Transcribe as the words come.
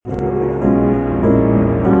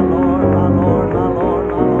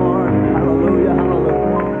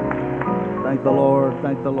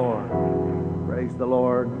Praise the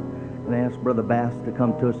Lord. And ask Brother Bass to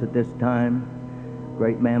come to us at this time.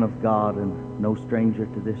 Great man of God and no stranger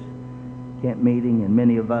to this camp meeting, and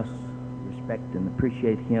many of us respect and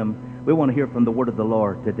appreciate him. We want to hear from the word of the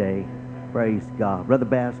Lord today. Praise God. Brother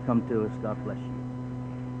Bass, come to us. God bless you.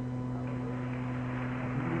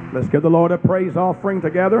 Let's give the Lord a praise offering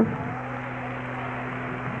together.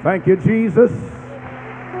 Thank you, Jesus.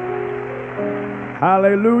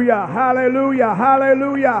 Hallelujah, hallelujah,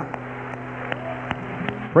 hallelujah.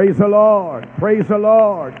 Praise the Lord, praise the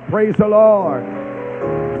Lord, praise the Lord.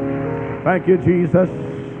 Thank you, Jesus.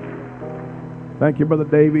 Thank you, Brother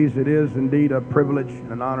Davies. It is indeed a privilege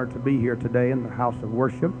and an honor to be here today in the house of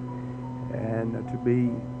worship and to be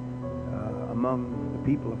among the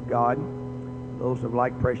people of God, those of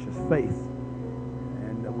like precious faith.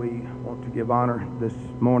 And we want to give honor this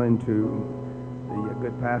morning to the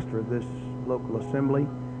good pastor of this local assembly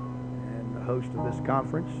and the host of this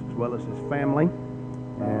conference, as well as his family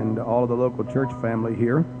and all of the local church family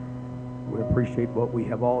here. We appreciate what we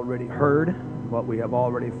have already heard, what we have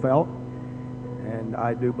already felt, and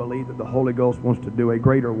I do believe that the Holy Ghost wants to do a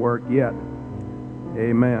greater work yet,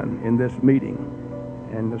 amen, in this meeting.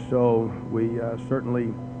 And so we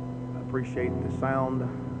certainly appreciate the sound,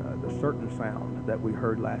 the certain sound that we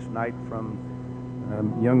heard last night from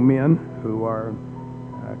young men who are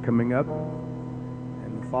coming up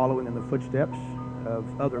and following in the footsteps of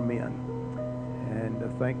other men.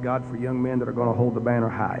 And thank God for young men that are going to hold the banner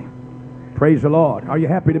high. Praise the Lord. Are you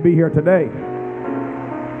happy to be here today?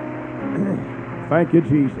 Thank you,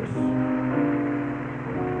 Jesus.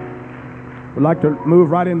 We'd like to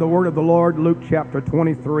move right in the word of the Lord, Luke chapter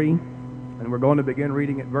 23. And we're going to begin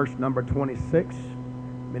reading at verse number 26.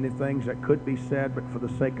 Many things that could be said, but for the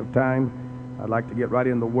sake of time, I'd like to get right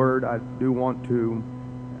in the word. I do want to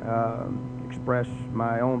express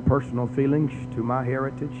my own personal feelings to my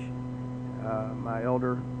heritage. My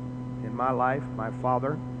elder in my life, my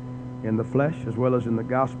father in the flesh as well as in the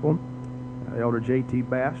gospel, Elder J.T.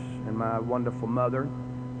 Bass, and my wonderful mother.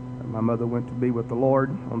 My mother went to be with the Lord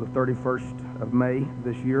on the 31st of May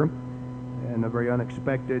this year, in a very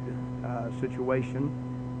unexpected situation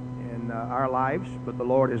in our lives, but the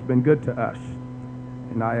Lord has been good to us.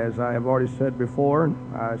 And as I have already said before,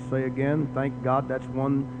 I say again, thank God that's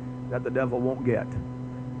one that the devil won't get.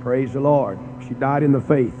 Praise the Lord. She died in the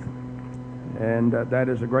faith. And that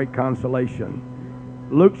is a great consolation.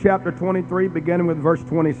 Luke chapter 23, beginning with verse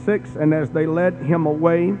 26. And as they led him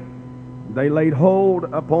away, they laid hold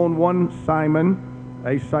upon one Simon,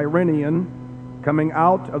 a Cyrenian, coming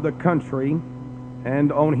out of the country,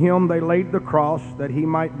 and on him they laid the cross, that he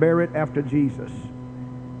might bear it after Jesus.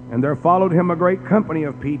 And there followed him a great company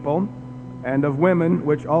of people, and of women,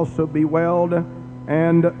 which also bewailed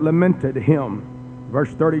and lamented him.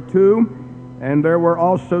 Verse 32, and there were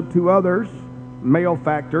also two others,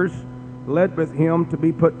 malefactors, led with him to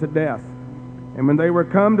be put to death. And when they were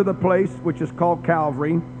come to the place which is called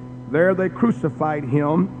Calvary, there they crucified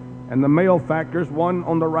him, and the malefactors, one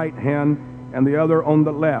on the right hand and the other on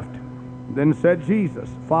the left. Then said Jesus,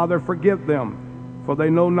 Father, forgive them, for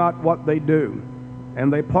they know not what they do.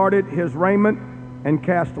 And they parted his raiment and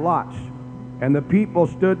cast lots. And the people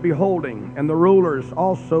stood beholding, and the rulers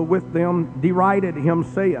also with them derided him,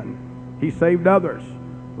 saying, He saved others,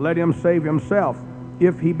 let him save himself,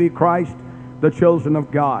 if he be Christ, the chosen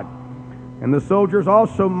of God. And the soldiers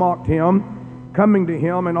also mocked him, coming to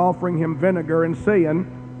him and offering him vinegar, and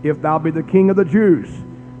saying, If thou be the King of the Jews,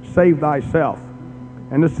 save thyself.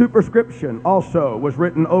 And the superscription also was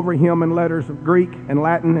written over him in letters of Greek and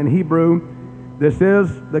Latin and Hebrew, This is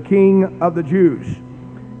the King of the Jews.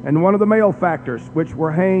 And one of the malefactors which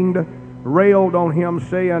were hanged railed on him,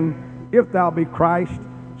 saying, If thou be Christ,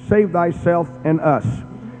 save thyself and us.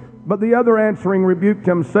 But the other answering rebuked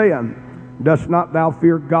him, saying, Dost not thou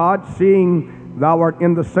fear God, seeing thou art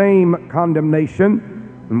in the same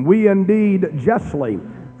condemnation? And we indeed justly,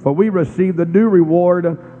 for we receive the due reward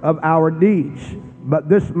of our deeds. But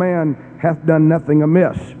this man hath done nothing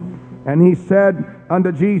amiss. And he said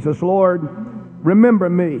unto Jesus, Lord, remember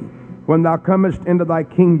me when thou comest into thy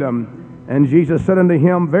kingdom. And Jesus said unto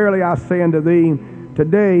him, Verily I say unto thee,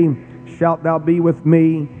 today shalt thou be with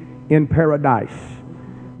me in paradise.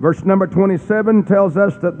 Verse number 27 tells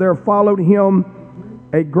us that there followed him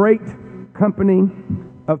a great company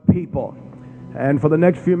of people. And for the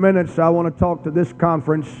next few minutes, I want to talk to this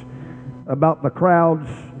conference about the crowds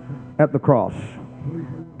at the cross.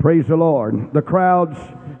 Praise the Lord. The crowds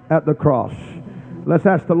at the cross. Let's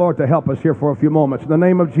ask the Lord to help us here for a few moments. In the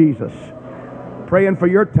name of Jesus, praying for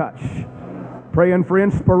your touch, praying for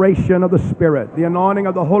inspiration of the Spirit, the anointing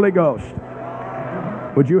of the Holy Ghost.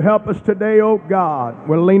 Would you help us today, oh God?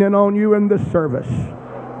 We're leaning on you in this service.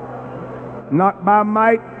 Not by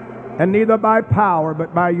might and neither by power,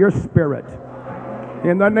 but by your Spirit.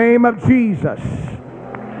 In the name of Jesus,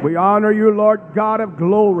 we honor you, Lord God of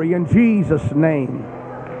glory, in Jesus' name.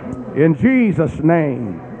 In Jesus'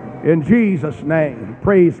 name. In Jesus' name.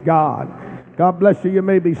 Praise God. God bless you. You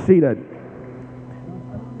may be seated.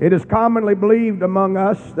 It is commonly believed among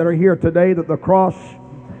us that are here today that the cross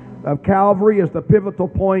of Calvary is the pivotal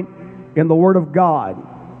point in the Word of God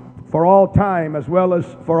for all time as well as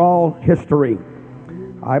for all history.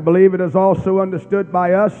 I believe it is also understood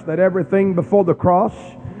by us that everything before the cross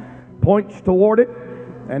points toward it,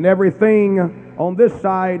 and everything on this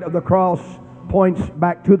side of the cross points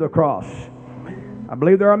back to the cross. I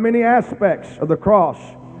believe there are many aspects of the cross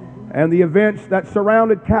and the events that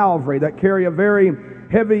surrounded Calvary that carry a very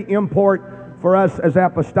heavy import for us as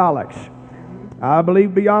apostolics. I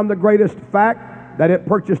believe beyond the greatest fact that it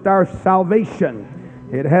purchased our salvation,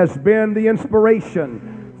 it has been the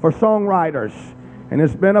inspiration for songwriters, and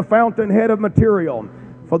it's been a fountainhead of material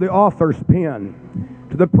for the author's pen.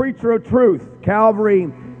 To the preacher of truth,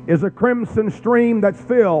 Calvary is a crimson stream that's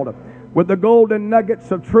filled with the golden nuggets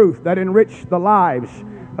of truth that enrich the lives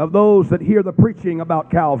of those that hear the preaching about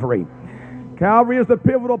Calvary. Calvary is the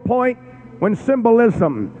pivotal point when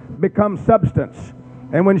symbolism becomes substance,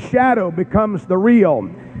 and when shadow becomes the real,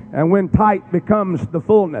 and when type becomes the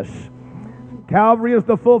fullness. Calvary is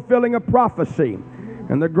the fulfilling of prophecy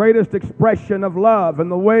and the greatest expression of love,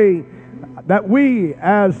 and the way that we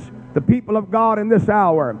as the people of God in this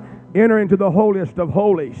hour enter into the holiest of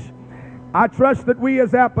holies. I trust that we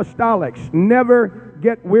as apostolics never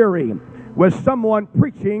get weary with someone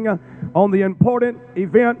preaching on the important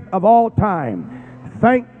event of all time.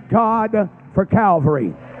 Thank God for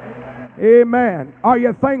Calvary. Amen. Are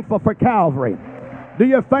you thankful for Calvary? Do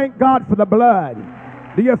you thank God for the blood?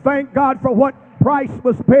 Do you thank God for what price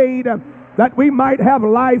was paid that we might have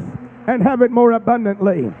life and have it more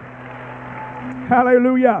abundantly?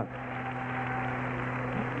 Hallelujah.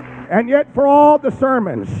 And yet for all the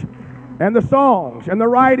sermons and the songs and the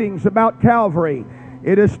writings about Calvary,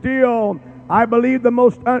 it is still, I believe, the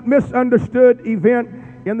most misunderstood event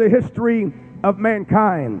in the history of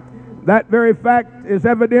mankind. That very fact is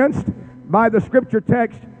evidenced by the scripture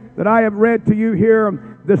text that I have read to you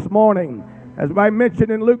here this morning. As I mentioned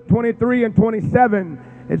in Luke 23 and 27,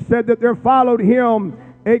 it said that there followed him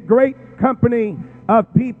a great company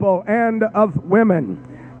of people and of women.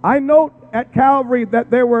 I note at Calvary that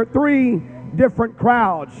there were three different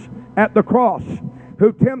crowds at the cross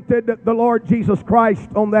who tempted the Lord Jesus Christ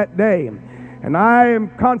on that day. And I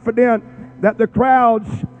am confident that the crowds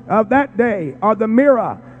of that day are the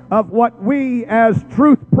mirror of what we as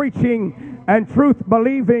truth-preaching and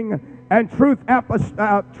truth-believing and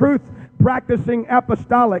truth-practicing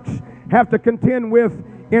apostolics have to contend with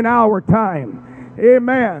in our time.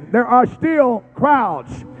 Amen. There are still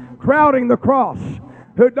crowds crowding the cross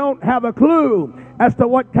who don't have a clue as to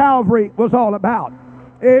what Calvary was all about.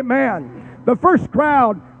 Amen. The first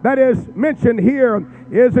crowd that is mentioned here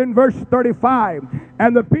is in verse 35.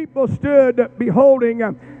 And the people stood beholding,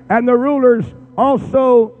 and the rulers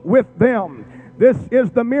also with them. This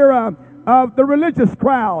is the mirror of the religious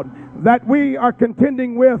crowd that we are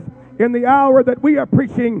contending with in the hour that we are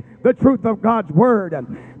preaching the truth of God's Word.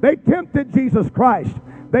 They tempted Jesus Christ.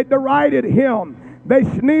 They derided Him. They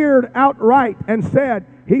sneered outright and said,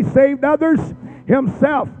 He saved others,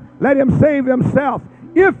 Himself, let Him save Himself,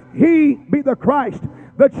 if He be the Christ,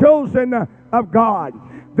 the chosen of God.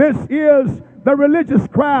 This is the religious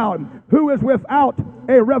crowd who is without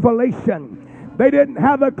a revelation. They didn't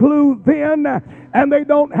have a clue then, and they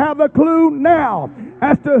don't have a clue now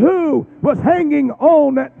as to who was hanging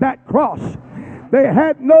on that cross. They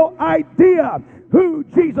had no idea who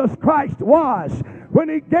Jesus Christ was when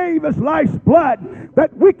He gave His life's blood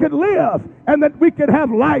that we could live and that we could have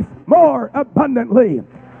life more abundantly.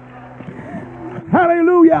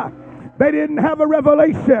 Hallelujah. They didn't have a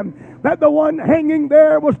revelation that the one hanging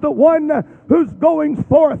there was the one whose goings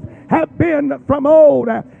forth have been from old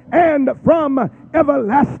and from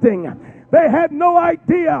everlasting. They had no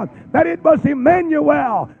idea that it was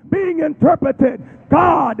Emmanuel, being interpreted,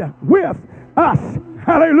 God with us.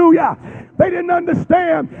 Hallelujah. They didn't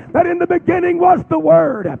understand that in the beginning was the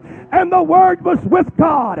Word, and the Word was with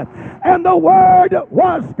God, and the Word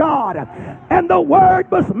was God, and the Word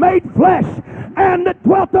was made flesh and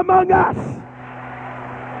dwelt among us.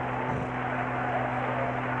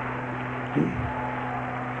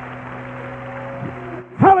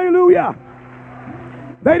 Hallelujah.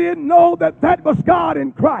 They didn't know that that was God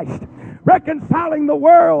in Christ, reconciling the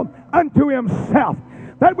world unto Himself.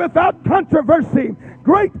 That without controversy,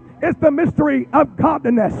 Great is the mystery of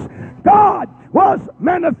godliness. God was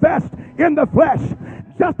manifest in the flesh,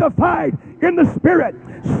 justified in the spirit,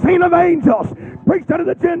 seen of angels, preached unto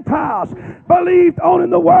the Gentiles, believed on in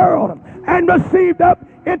the world, and received up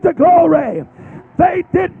into glory. They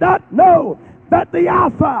did not know that the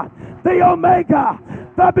Alpha, the Omega,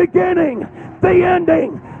 the beginning, the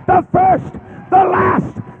ending, the first, the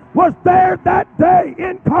last, was there that day,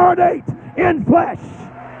 incarnate in flesh.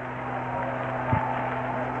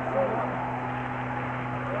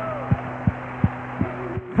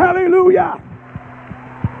 Hallelujah.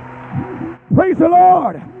 Praise the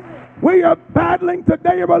Lord. We are battling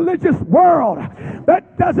today a religious world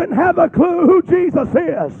that doesn't have a clue who Jesus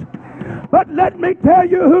is. But let me tell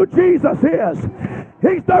you who Jesus is.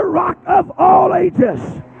 He's the rock of all ages.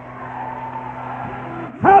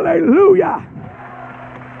 Hallelujah.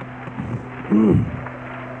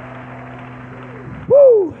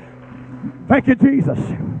 Woo. Thank you, Jesus.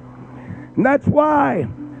 And that's why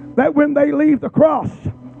that when they leave the cross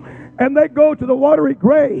and they go to the watery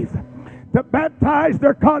grave to baptize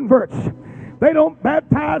their converts, they don't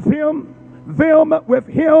baptize them with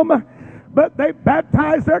him, but they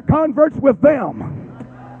baptize their converts with them.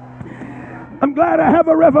 I'm glad I have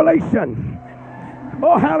a revelation.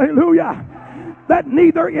 Oh, hallelujah. That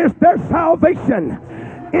neither is there salvation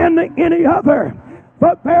in any other,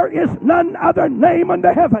 but there is none other name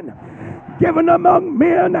under heaven given among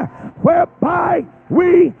men whereby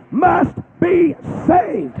we must be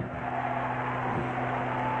saved.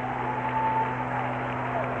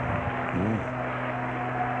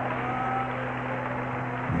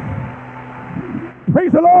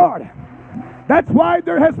 Praise the Lord. That's why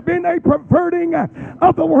there has been a perverting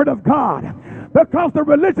of the Word of God, because the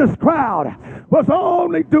religious crowd was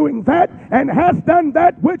only doing that and has done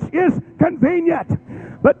that which is convenient.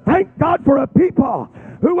 But thank God for a people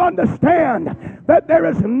who understand that there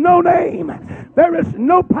is no name, there is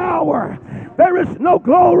no power, there is no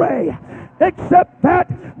glory except that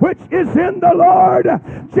which is in the Lord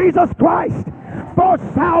Jesus Christ for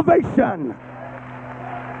salvation.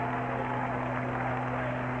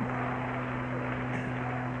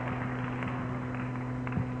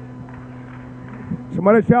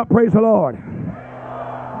 Somebody shout, praise the Lord.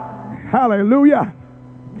 Hallelujah.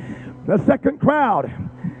 The second crowd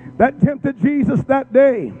that tempted Jesus that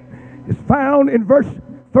day is found in verse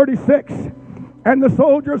 36. And the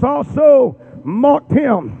soldiers also mocked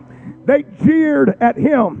him. They jeered at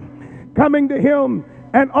him, coming to him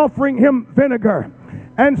and offering him vinegar,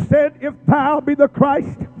 and said, if thou be the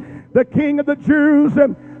Christ, the King of the Jews,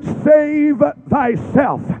 save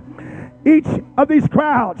thyself. Each of these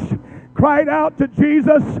crowds cried out to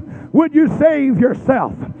Jesus, would you save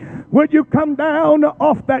yourself? Would you come down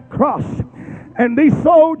off that cross? And these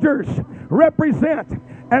soldiers represent,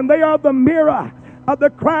 and they are the mirror of the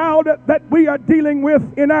crowd that we are dealing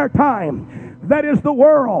with in our time. That is the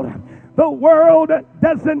world. The world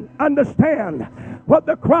doesn't understand what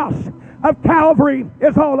the cross of Calvary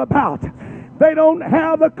is all about. They don't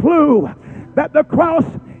have a clue that the cross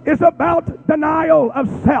is about denial of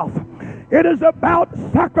self. It is about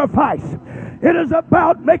sacrifice. It is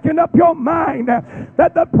about making up your mind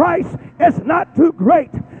that the price is not too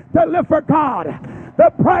great to live for God. The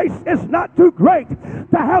price is not too great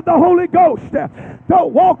to have the Holy Ghost, to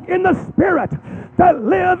walk in the Spirit, to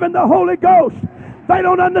live in the Holy Ghost. They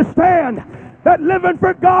don't understand that living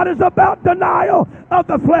for God is about denial of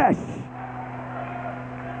the flesh.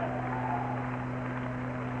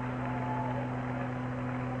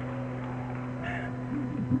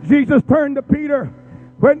 Jesus turned to Peter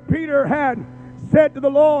when Peter had said to the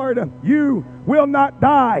Lord, you will not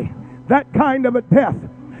die that kind of a death.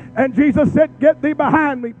 And Jesus said, get thee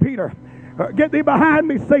behind me, Peter. Get thee behind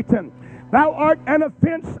me, Satan. Thou art an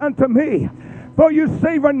offense unto me, for you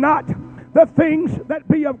savor not the things that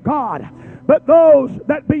be of God, but those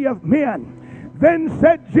that be of men. Then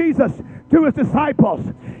said Jesus to his disciples,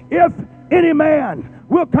 if any man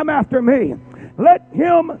will come after me, let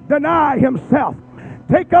him deny himself,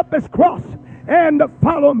 take up his cross, and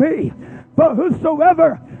follow me. For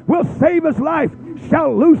whosoever will save his life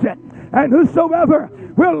shall lose it, and whosoever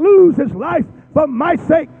will lose his life for my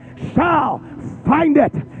sake shall find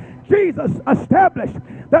it. Jesus established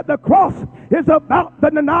that the cross is about the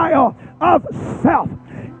denial of self.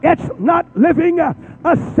 It's not living a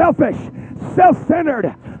selfish,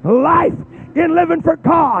 self-centered life in living for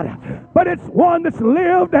God, but it's one that's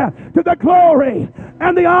lived to the glory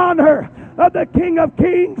and the honor of the King of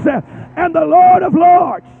Kings and the Lord of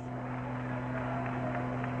Lords.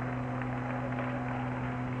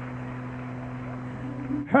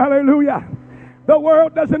 Hallelujah. The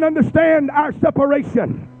world doesn't understand our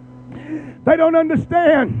separation. They don't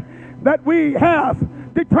understand that we have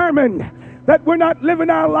determined that we're not living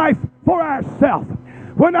our life for ourselves.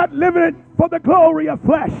 We're not living it for the glory of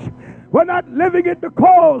flesh. We're not living it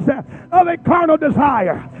because of a carnal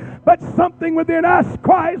desire. But something within us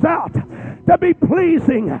cries out to be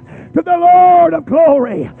pleasing to the Lord of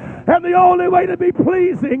glory. And the only way to be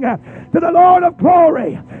pleasing to the Lord of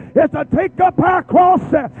glory is to take up our cross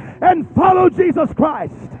and follow Jesus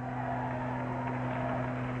Christ.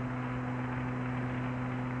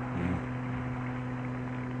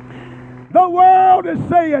 The world is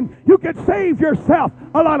saying you can save yourself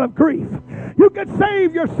a lot of grief. You can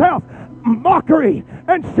save yourself mockery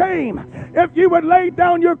and shame if you would lay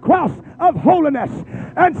down your cross of holiness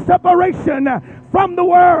and separation from the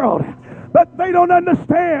world. But they don't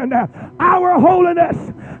understand our holiness,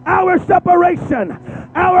 our separation,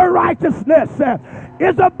 our righteousness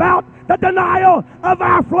is about the denial of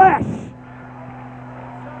our flesh.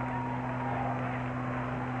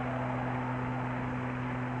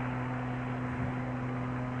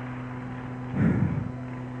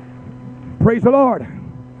 Praise the Lord.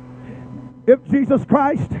 If Jesus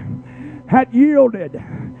Christ had yielded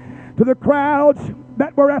to the crowds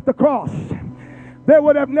that were at the cross, there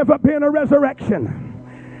would have never been a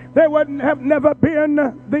resurrection. There would have never been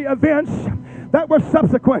the events that were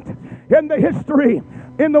subsequent in the history,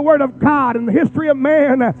 in the Word of God, in the history of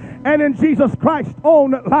man, and in Jesus Christ's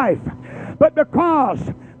own life. But because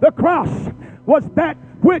the cross was that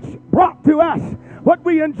which brought to us what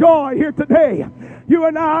we enjoy here today, you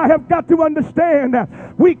and I have got to understand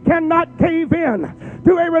we cannot cave in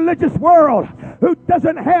to a religious world who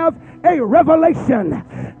doesn't have a revelation.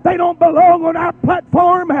 They don't belong on our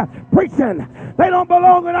platform preaching. They don't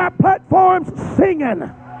belong on our platforms singing.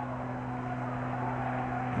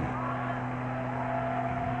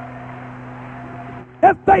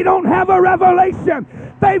 If they don't have a revelation,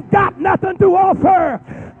 they've got nothing to offer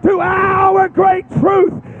to our great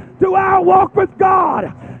truth, to our walk with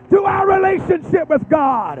God, to our relationship with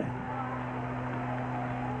God.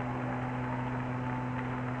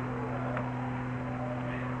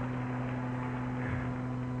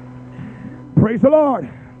 Praise the Lord.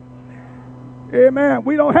 Amen.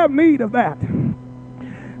 We don't have need of that.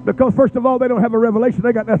 Because first of all, they don't have a revelation.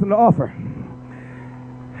 They got nothing to offer.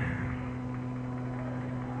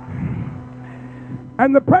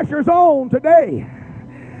 And the pressure's on today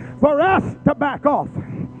for us to back off.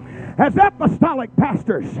 As apostolic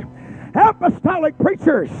pastors, apostolic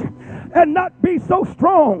preachers, and not be so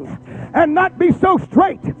strong and not be so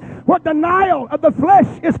straight where denial of the flesh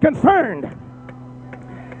is concerned.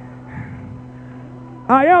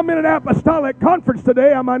 I am in an apostolic conference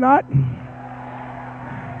today, am I not?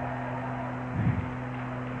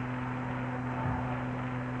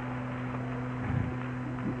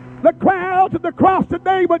 The crowds at the cross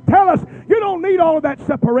today would tell us, you don't need all of that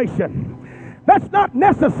separation. That's not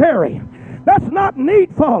necessary. That's not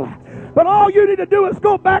needful. But all you need to do is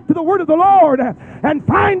go back to the word of the Lord and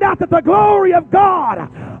find out that the glory of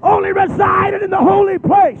God only resided in the holy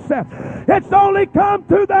place. It's only come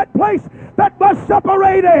to that place that was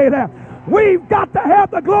separated. We've got to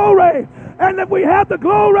have the glory. And if we have the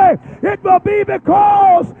glory, it will be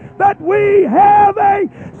because that we have a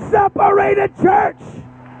separated church.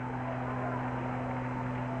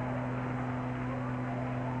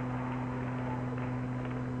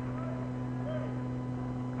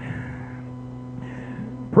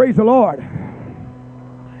 Praise the Lord.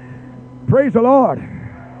 Praise the Lord.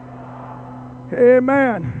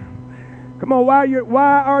 Amen. Come on, why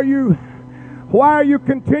are you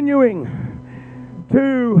continuing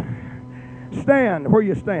to stand where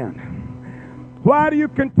you stand? Why do you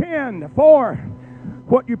contend for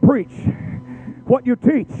what you preach, what you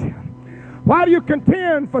teach? Why do you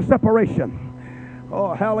contend for separation?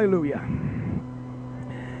 Oh, hallelujah.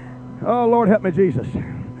 Oh, Lord, help me, Jesus.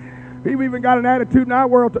 We've even got an attitude in our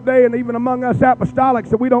world today, and even among us apostolics,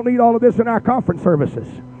 that we don't need all of this in our conference services.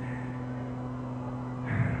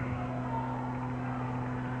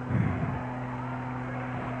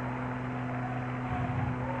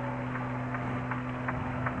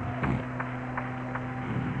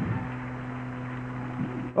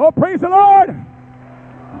 Oh, praise the Lord.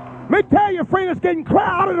 Let me tell you, friend, it's getting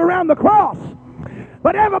crowded around the cross.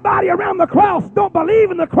 But everybody around the cross don't believe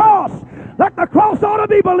in the cross like the cross ought to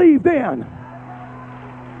be believed in.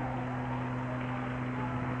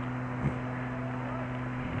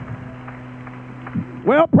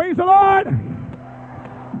 Well, praise the Lord.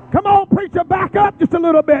 Come on, preacher, back up just a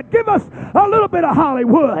little bit. Give us a little bit of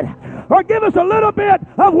Hollywood, or give us a little bit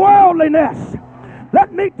of worldliness.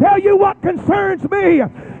 Let me tell you what concerns me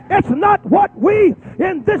It's not what we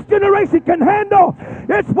in this generation can handle.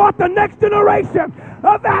 It's what the next generation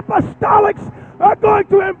of apostolics are going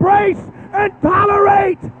to embrace and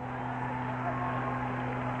tolerate.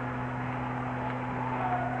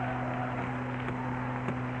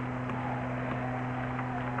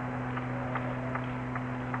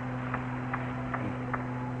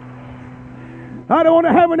 I don't want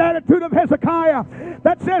to have an attitude of Hezekiah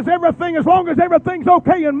that says everything, as long as everything's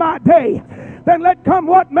okay in my day, then let come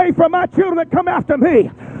what may for my children that come after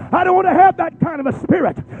me. I don't want to have that kind of a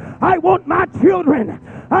spirit. I want my children,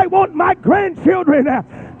 I want my grandchildren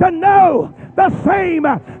to know the same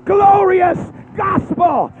glorious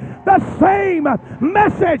gospel, the same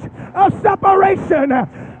message of separation,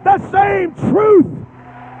 the same truth.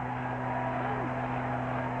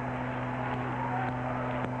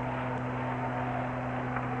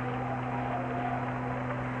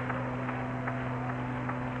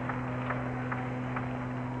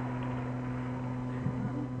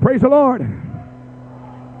 Praise the Lord.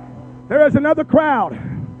 There is another crowd,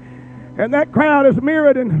 and that crowd is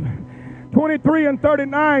mirrored in 23 and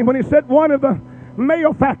 39 when he said one of the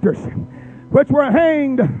malefactors which were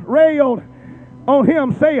hanged railed on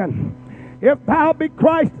him, saying, if thou be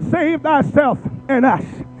Christ, save thyself and us.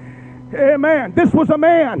 Amen. This was a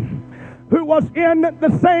man who was in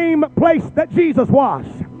the same place that Jesus was.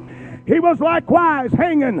 He was likewise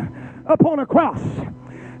hanging upon a cross.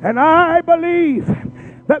 And I believe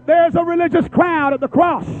that there's a religious crowd at the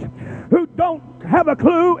cross who don't have a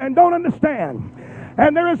clue and don't understand.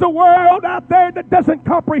 And there is a world out there that doesn't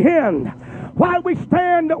comprehend why we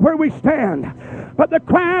stand where we stand. But the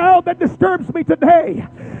crowd that disturbs me today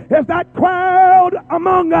is that crowd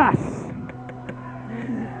among us.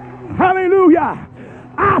 Hallelujah.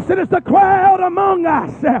 I said it's the crowd among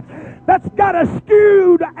us that's got a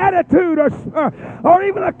skewed attitude or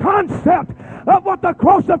even a concept of what the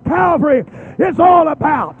cross of Calvary is all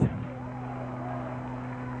about.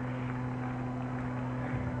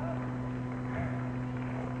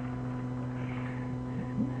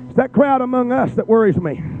 It's that crowd among us that worries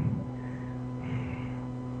me.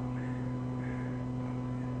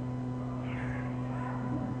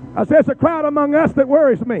 I said it's a crowd among us that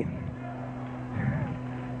worries me.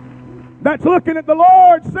 That's looking at the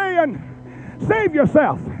Lord saying, save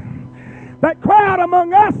yourself. That crowd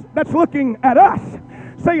among us that's looking at us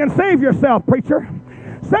saying, save yourself, preacher.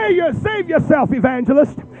 Save yourself,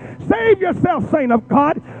 evangelist. Save yourself, saint of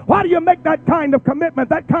God. Why do you make that kind of commitment,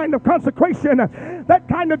 that kind of consecration, that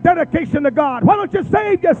kind of dedication to God? Why don't you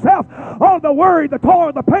save yourself all the worry, the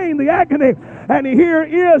toil, the pain, the agony? And here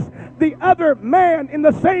is the other man in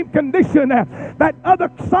the same condition, that other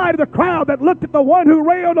side of the crowd that looked at the one who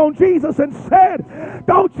railed on Jesus and said,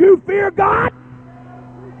 don't you fear God?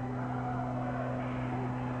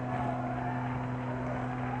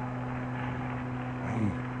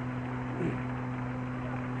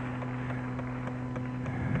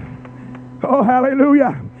 Oh,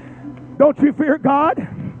 hallelujah. Don't you fear God?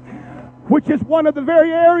 Which is one of the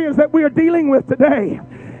very areas that we are dealing with today.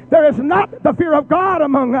 There is not the fear of God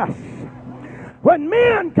among us. When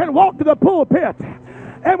men can walk to the pulpit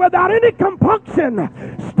and without any compunction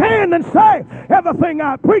stand and say, everything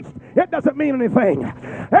I preached, it doesn't mean anything.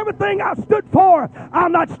 Everything I stood for, I'll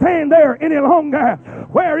not stand there any longer.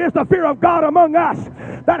 Where is the fear of God among us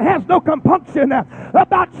that has no compunction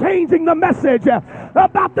about changing the message,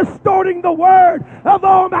 about distorting the word of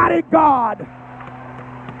Almighty God?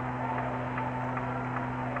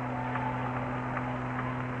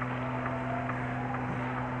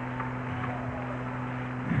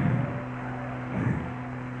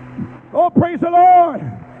 Oh, praise the Lord.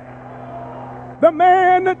 The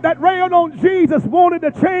man that railed on Jesus wanted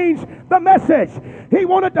to change the message. He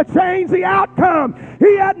wanted to change the outcome.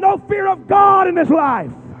 He had no fear of God in his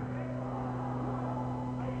life.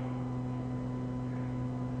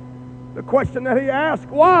 The question that he asked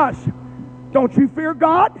was, don't you fear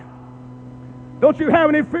God? Don't you have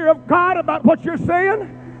any fear of God about what you're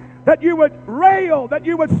saying? That you would rail, that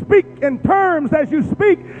you would speak in terms as you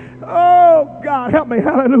speak. Oh, God, help me.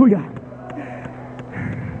 Hallelujah.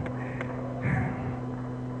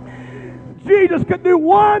 Jesus could do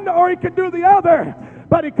one or he could do the other,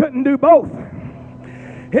 but he couldn't do both.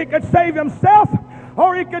 He could save himself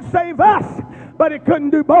or he could save us, but he couldn't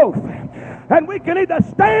do both. And we can either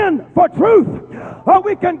stand for truth or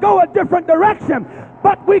we can go a different direction,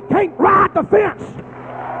 but we can't ride the fence.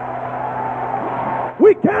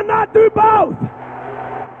 We cannot do both.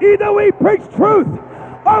 Either we preach truth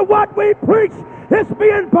or what we preach is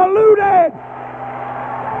being polluted.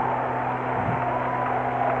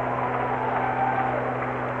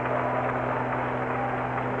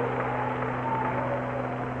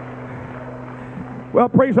 Well,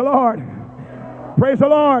 praise the Lord. Praise the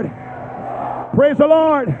Lord. Praise the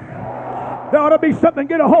Lord. There ought to be something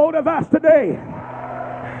get a hold of us today.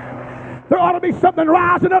 There ought to be something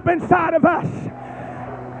rising up inside of us.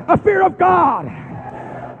 A fear of God.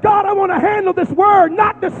 God, I want to handle this word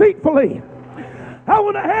not deceitfully. I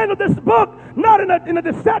want to handle this book not in a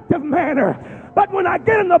deceptive manner. But when I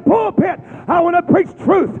get in the pulpit, I want to preach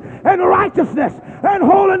truth and righteousness and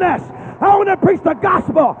holiness. I want to preach the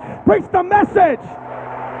gospel, preach the message.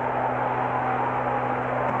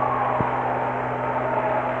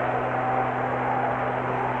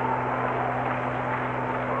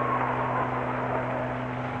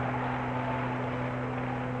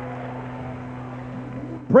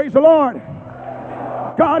 Praise the Lord.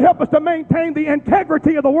 God, help us to maintain the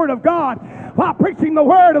integrity of the Word of God while preaching the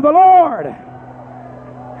Word of the Lord.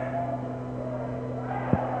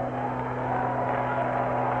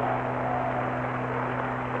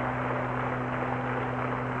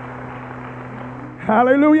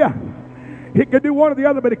 Hallelujah. He could do one or the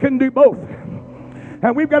other, but he couldn't do both.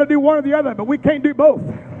 And we've got to do one or the other, but we can't do both.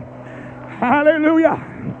 Hallelujah.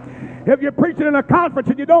 If you're preaching in a conference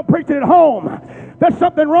and you don't preach it at home, there's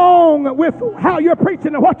something wrong with how you're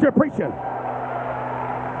preaching and what you're preaching.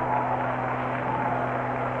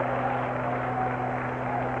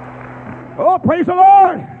 Oh, praise the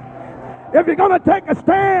Lord. If you're going to take a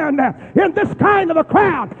stand in this kind of a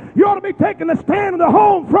crowd, you ought to be taking a stand in the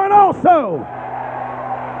home front also.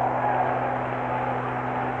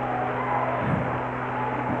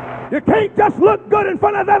 You can't just look good in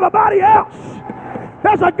front of everybody else.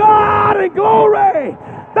 There's a God in glory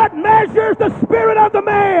that measures the spirit of the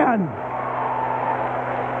man.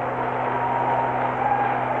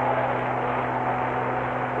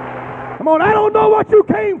 Come on, I don't know what you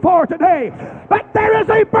came for today, but there is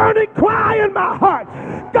a burning cry in my heart.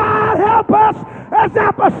 God, help us as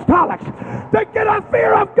apostolics to get a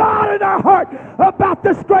fear of God in our heart about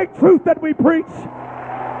this great truth that we preach.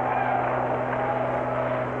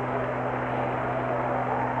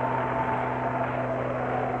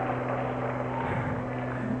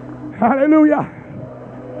 Hallelujah.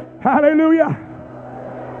 Hallelujah.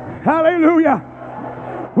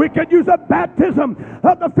 Hallelujah. We could use a baptism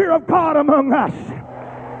of the fear of God among us.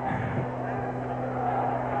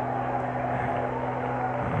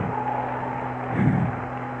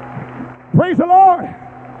 Praise the Lord.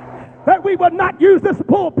 That we would not use this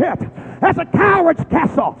pulpit as a coward's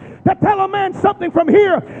castle to tell a man something from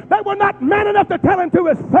here that we're not man enough to tell him to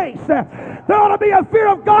his face. There ought to be a fear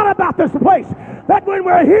of God about this place. That when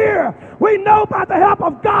we're here, we know by the help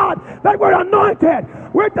of God that we're anointed,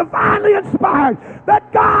 we're divinely inspired,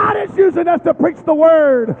 that God is using us to preach the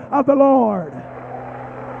word of the Lord.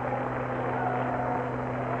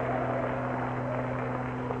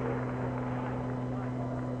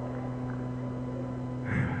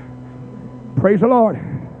 Praise the Lord.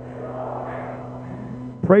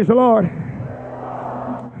 Praise the Lord.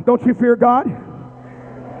 Don't you fear God?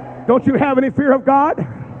 Don't you have any fear of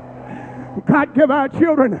God? God, give our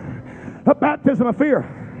children a baptism of fear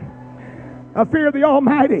of the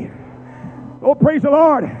Almighty. Oh, praise the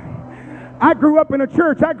Lord. I grew up in a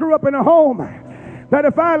church, I grew up in a home that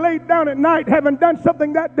if I laid down at night having done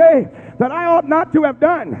something that day that I ought not to have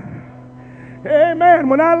done, amen,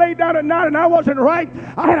 when I laid down at night and I wasn't right,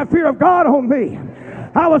 I had a fear of God on me.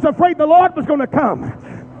 I was afraid the Lord was going to come.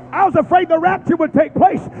 I was afraid the rapture would take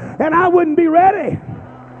place and I wouldn't be ready.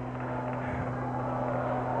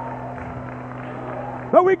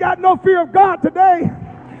 But we got no fear of God today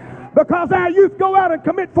because our youth go out and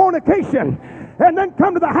commit fornication and then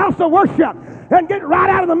come to the house of worship and get right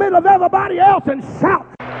out in the middle of everybody else and shout.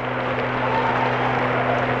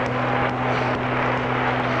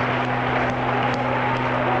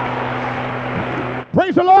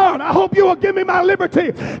 Praise the Lord. I hope you will give me my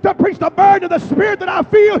liberty to preach the burden of the Spirit that I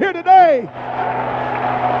feel here today.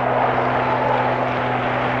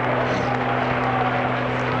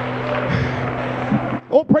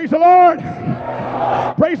 Oh, praise the Lord.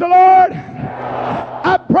 Praise the Lord.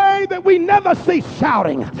 I pray that we never cease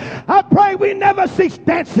shouting. I pray we never cease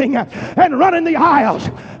dancing and running the aisles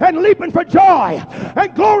and leaping for joy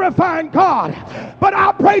and glorifying God. But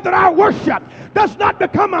I pray that our worship does not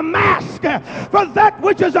become a mask for that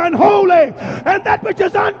which is unholy and that which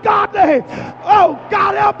is ungodly. Oh,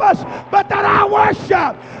 God help us. But that our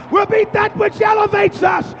worship will be that which elevates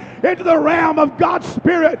us into the realm of God's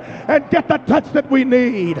Spirit and get the touch that we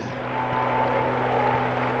need.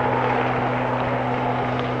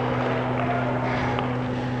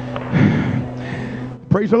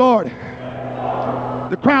 Praise the Lord.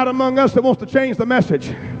 The crowd among us that wants to change the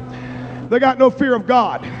message, they got no fear of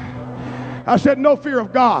God. I said no fear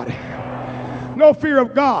of God. No fear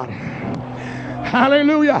of God.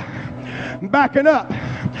 Hallelujah. Backing up.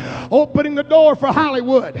 Opening the door for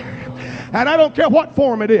Hollywood. And I don't care what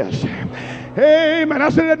form it is. Amen. I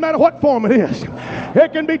said it doesn't matter what form it is.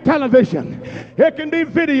 It can be television. It can be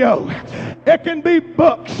video. It can be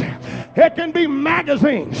books. It can be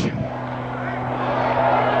magazines.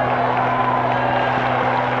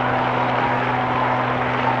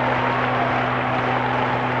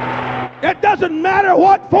 It doesn't matter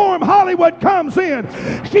what form Hollywood comes in.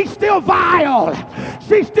 She's still vile.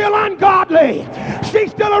 She's still ungodly.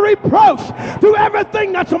 She's still a reproach to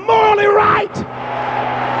everything that's morally right.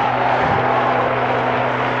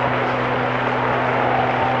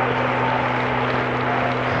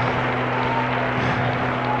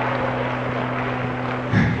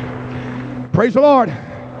 Praise the Lord.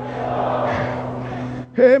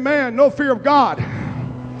 Amen. No fear of God.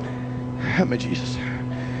 Help me, Jesus.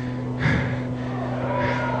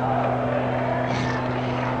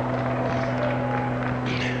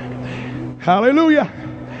 Hallelujah.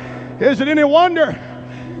 Is it any wonder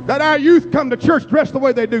that our youth come to church dressed the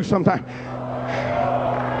way they do sometimes?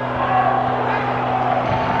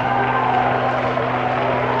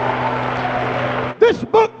 This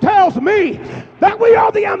book tells me that we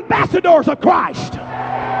are the ambassadors of Christ.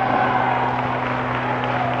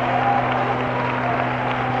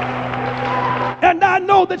 And I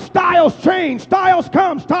know that styles change, styles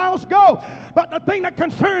come, styles go. But the thing that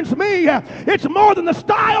concerns me, it's more than the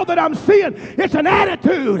style that I'm seeing. It's an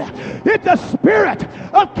attitude. It's a spirit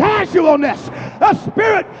of casualness, a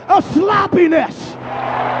spirit of sloppiness.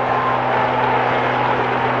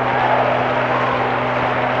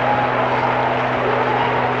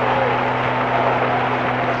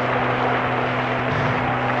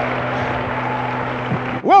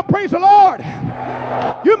 Well, praise the Lord.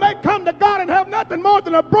 You may come to God and have nothing more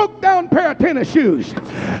than a broke down pair of tennis shoes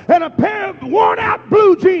and a pair of worn out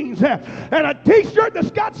blue jeans and a t-shirt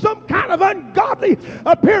that's got some kind of ungodly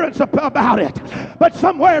appearance about it. But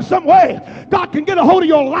somewhere, some way, God can get a hold of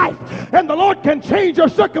your life and the Lord can change your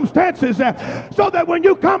circumstances so that when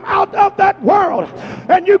you come out of that world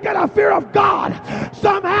and you get a fear of God,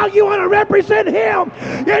 somehow you want to represent Him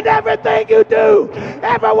in everything you do.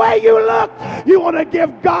 Every way you look, you want to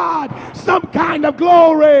give God some kind of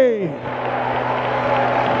glory.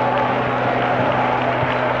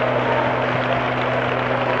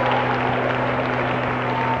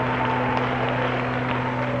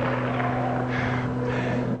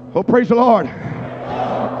 Oh, praise the Lord.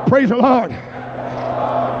 Praise the Lord.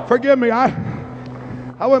 Forgive me, I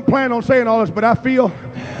wasn't planning on saying all this, but I feel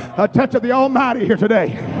a touch of the Almighty here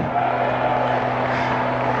today.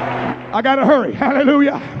 I got to hurry.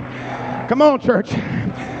 Hallelujah. Come on, church.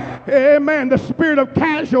 Amen. The spirit of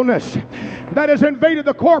casualness that has invaded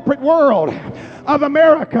the corporate world of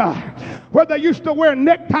America, where they used to wear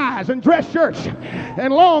neckties and dress shirts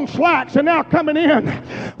and long slacks, and now coming in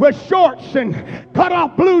with shorts and cut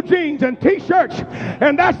off blue jeans and t-shirts,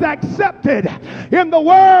 and that's accepted in the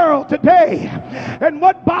world today. And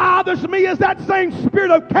what bothers me is that same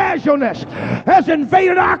spirit of casualness has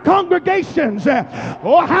invaded our congregations.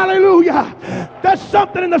 Oh, hallelujah. There's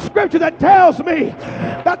something in the scripture that tells me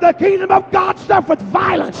that the kingdom of God suffereth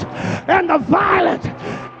violence, and the violent,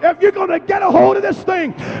 if you're going to get a hold of this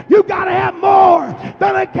thing, you got to have more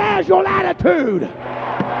than a casual attitude.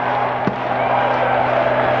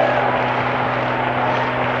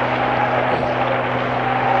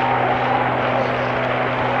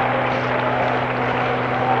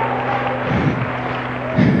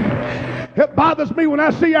 It bothers me when I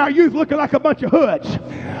see our youth looking like a bunch of hoods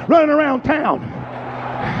running around town.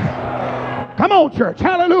 Come on, church.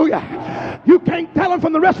 Hallelujah. You can't tell them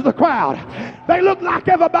from the rest of the crowd. They look like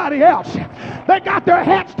everybody else. They got their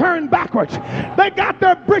hats turned backwards. They got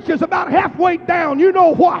their breeches about halfway down. You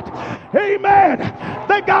know what? Amen.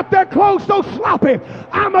 They got their clothes so sloppy.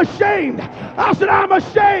 I'm ashamed. I said, I'm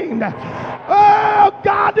ashamed. Oh,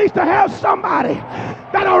 God needs to have somebody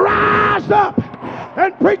that'll rise up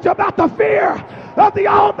and preach about the fear of the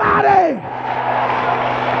Almighty.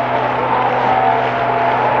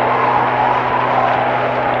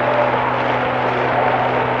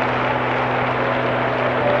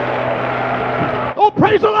 Oh,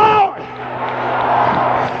 praise the Lord.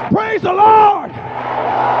 Praise the Lord.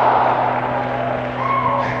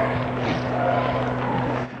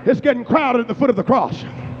 It's getting crowded at the foot of the cross.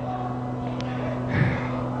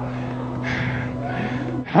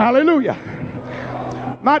 Hallelujah.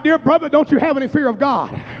 My dear brother, don't you have any fear of God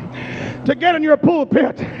to get in your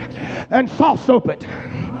pulpit and soft soap it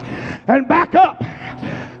and back up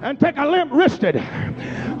and take a limp-wristed,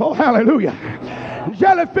 oh hallelujah,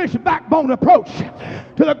 jellyfish backbone approach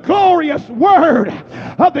to the glorious word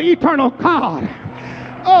of the eternal God.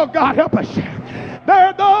 Oh, God, help us. There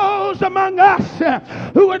are those among us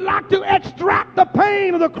who would like to extract the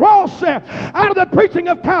pain of the cross out of the preaching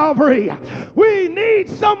of Calvary. We need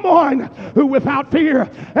someone who, without fear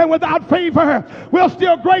and without favor, will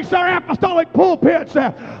still grace our apostolic pulpits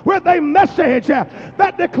with a message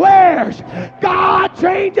that declares God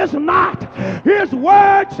changes not, His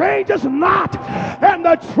word changes not, and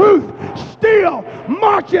the truth still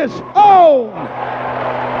marches on.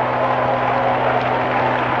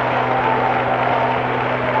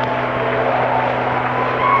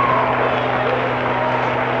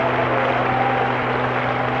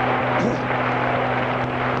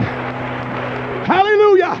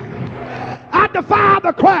 Hallelujah. I defy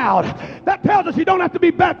the crowd that tells us you don't have to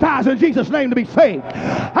be baptized in Jesus' name to be saved.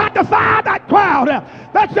 I defy that crowd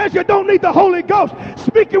that says you don't need the Holy Ghost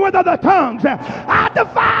speaking with other tongues. I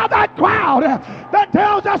defy that crowd that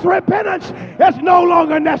tells us repentance is no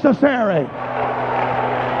longer necessary.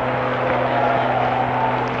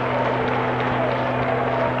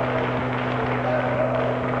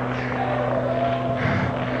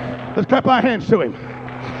 Let's clap our hands to Him.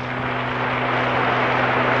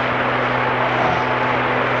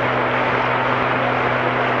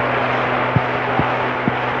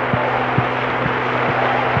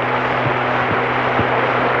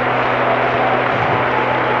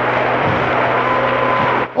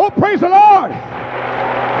 Praise the Lord.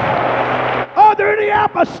 Are there any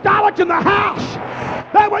apostolics in the house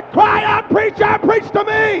that would cry out, preacher, preach to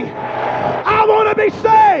me? I want to be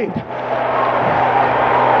saved.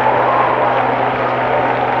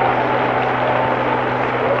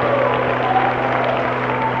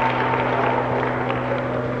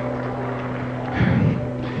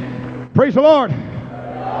 Praise the Lord.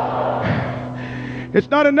 It's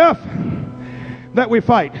not enough that we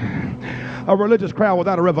fight a religious crowd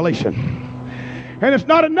without a revelation. And it's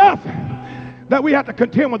not enough that we have to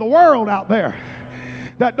contend with the world out there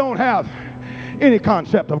that don't have any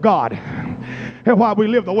concept of God and why we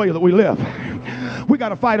live the way that we live. We got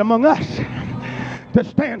to fight among us to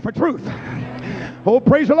stand for truth. Oh,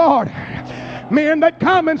 praise the Lord. Men that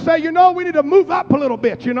come and say, you know, we need to move up a little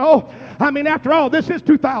bit, you know. I mean, after all, this is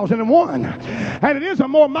 2001, and it is a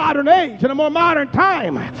more modern age and a more modern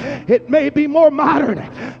time. It may be more modern,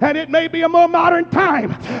 and it may be a more modern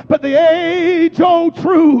time, but the age-old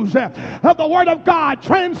truths of the Word of God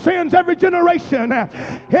transcends every generation.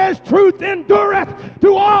 His truth endureth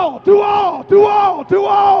to all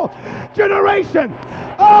generation.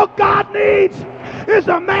 All God needs is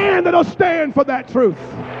a man that'll stand for that truth.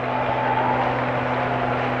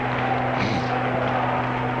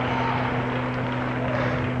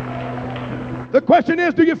 The question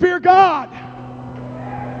is, do you fear God?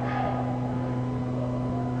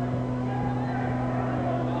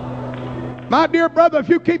 My dear brother, if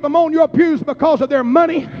you keep them on your pews because of their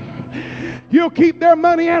money, you'll keep their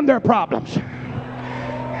money and their problems.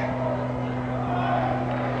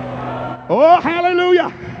 Oh,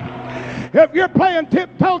 hallelujah. If you're playing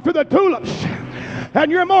tiptoe to the tulips and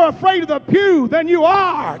you're more afraid of the pew than you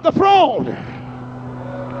are the throne,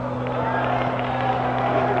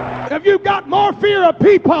 if you've got more fear of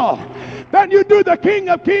people than you do the King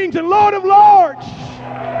of Kings and Lord of Lords,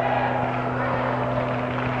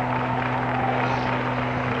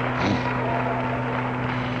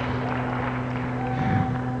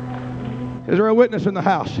 is there a witness in the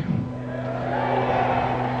house?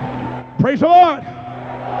 Praise the Lord.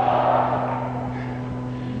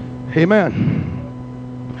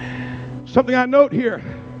 Amen. Something I note here.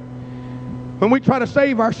 When we try to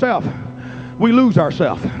save ourselves, we lose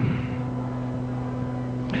ourselves.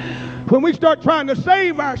 When we start trying to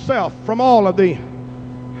save ourselves from all of the...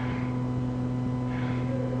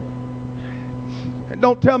 And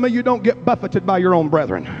don't tell me you don't get buffeted by your own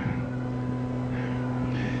brethren.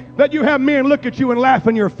 That you have men look at you and laugh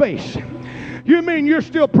in your face. You mean you're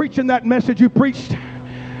still preaching that message you preached?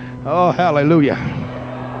 Oh, hallelujah.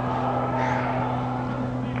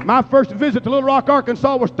 My first visit to Little Rock,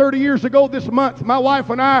 Arkansas was 30 years ago this month. My wife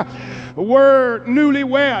and I were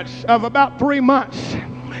newlyweds of about 3 months.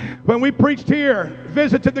 When we preached here,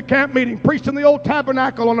 visited the camp meeting, preached in the old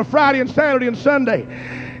tabernacle on a Friday and Saturday and Sunday.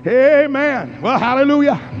 Amen. Well,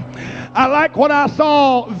 hallelujah. I like what I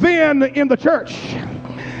saw then in the church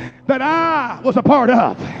that I was a part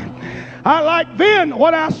of. I like then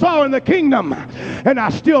what I saw in the kingdom, and I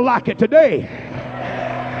still like it today.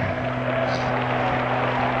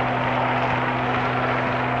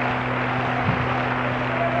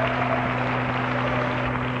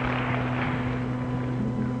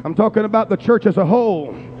 I'm talking about the church as a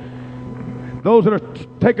whole. Those that are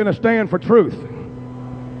taking a stand for truth.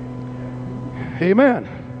 Amen.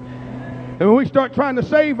 And when we start trying to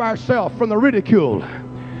save ourselves from the ridicule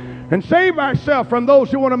and save ourselves from those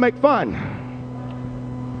who want to make fun.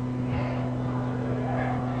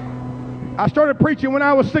 I started preaching when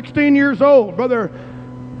I was 16 years old. Brother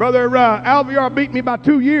Alviar beat me by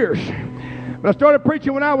 2 years. But I started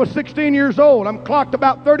preaching when I was 16 years old. I'm clocked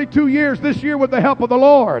about 32 years this year with the help of the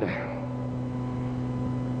Lord.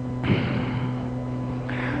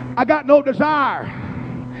 I got no desire.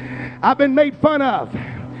 I've been made fun of.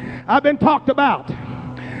 I've been talked about.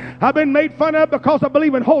 I've been made fun of because I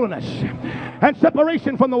believe in holiness and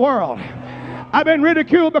separation from the world. I've been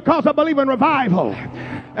ridiculed because I believe in revival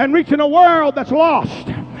and reaching a world that's lost.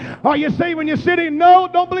 Are you saving your city? No,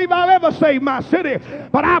 don't believe I'll ever save my city.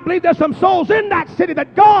 But I believe there's some souls in that city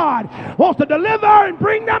that God wants to deliver and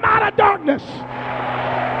bring them out of darkness.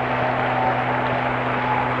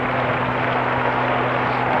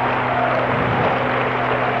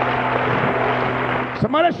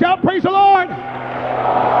 Somebody shout, praise the Lord.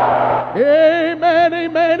 Amen,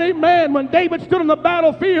 amen, amen. When David stood on the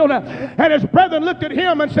battlefield and his brethren looked at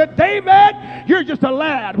him and said, David, you're just a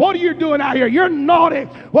lad. What are you doing out here? You're naughty.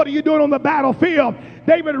 What are you doing on the battlefield?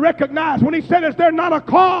 David recognized when he said, is there not a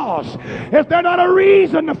cause? Is there not a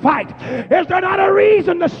reason to fight? Is there not a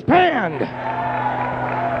reason to stand?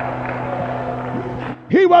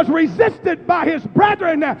 He was resisted by his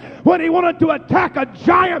brethren when he wanted to attack a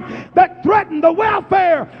giant that threatened the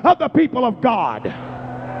welfare of the people of God.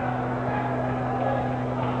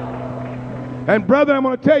 And brother, I'm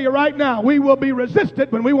going to tell you right now, we will be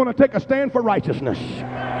resisted when we want to take a stand for righteousness.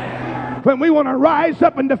 When we want to rise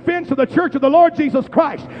up in defense of the church of the Lord Jesus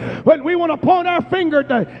Christ. When we want to point our finger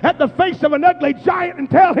at the face of an ugly giant and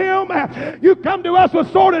tell him, you come to us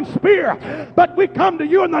with sword and spear, but we come to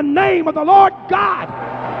you in the name of the Lord God.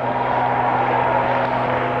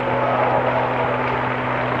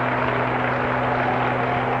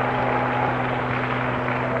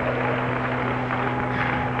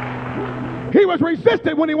 He was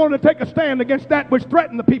resisted when he wanted to take a stand against that which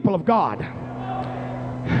threatened the people of God.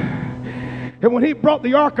 And when he brought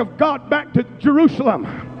the ark of God back to Jerusalem,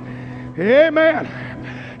 amen,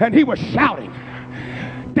 and he was shouting,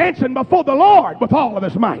 dancing before the Lord with all of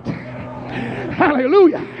his might.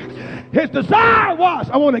 Hallelujah. His desire was,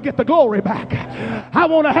 I want to get the glory back. I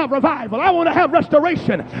want to have revival. I want to have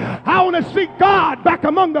restoration. I want to see God back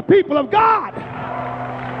among the people of God.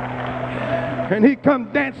 And he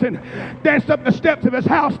come danced up the steps of his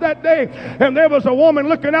house that day, and there was a woman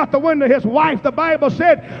looking out the window, his wife, the Bible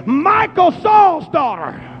said, Michal, Saul's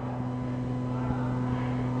daughter.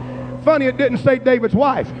 Funny it didn't say David's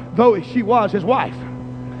wife, though she was his wife.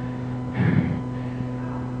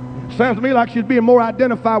 Sounds to me like she's being more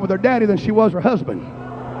identified with her daddy than she was her husband.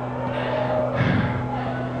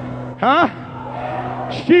 Huh?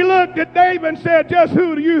 She looked at David and said, just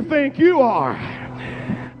who do you think you are?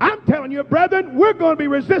 I'm telling you, brethren, we're going to be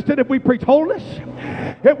resisted if we preach holiness,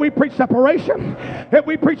 if we preach separation, if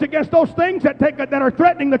we preach against those things that are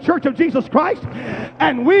threatening the church of Jesus Christ.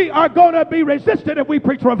 And we are going to be resisted if we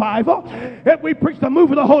preach revival, if we preach the move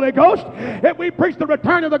of the Holy Ghost, if we preach the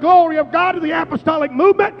return of the glory of God to the apostolic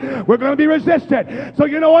movement. We're going to be resisted. So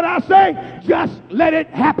you know what I say? Just let it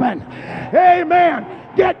happen. Amen.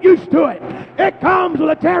 Get used to it. It comes with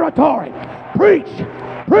the territory. Preach,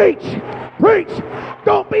 preach, preach.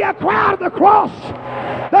 Don't be a crowd of the cross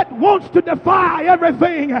that wants to defy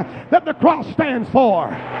everything that the cross stands for.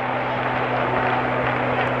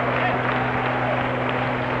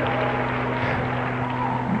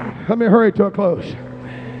 Let me hurry to a close.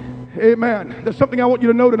 Amen. There's something I want you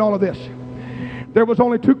to note in all of this. There was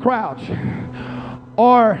only two crowds,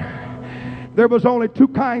 or there was only two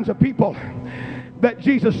kinds of people that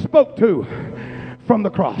Jesus spoke to from the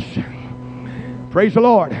cross. Praise the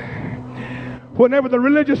Lord. Whenever the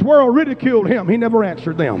religious world ridiculed him, he never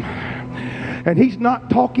answered them. And he's not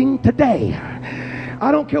talking today.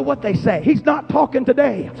 I don't care what they say. He's not talking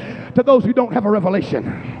today to those who don't have a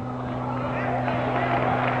revelation.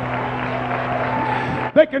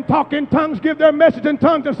 They can talk in tongues, give their message in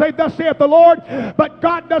tongues and say, thus saith the Lord. But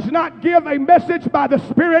God does not give a message by the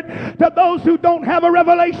Spirit to those who don't have a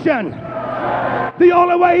revelation. The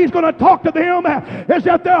only way he's going to talk to them is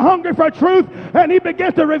if they're hungry for truth, and he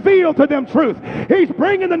begins to reveal to them truth. He's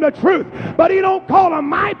bringing them the truth, but he don't call them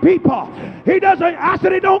my people. He doesn't. I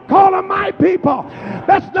said he don't call them my people.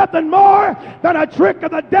 That's nothing more than a trick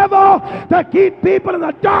of the devil to keep people in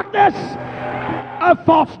the darkness of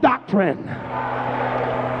false doctrine.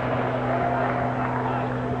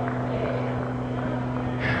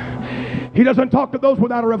 He doesn't talk to those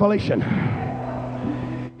without a revelation.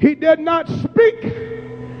 He did not speak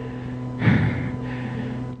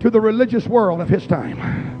to the religious world of his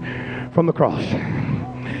time from the cross.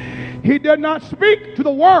 He did not speak to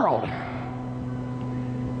the world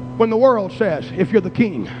when the world says, if you're the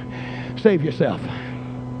king, save yourself.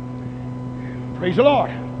 Praise the Lord.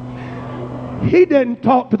 He didn't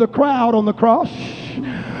talk to the crowd on the cross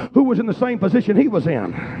who was in the same position he was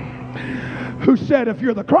in, who said, if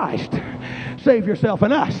you're the Christ, save yourself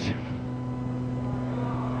and us.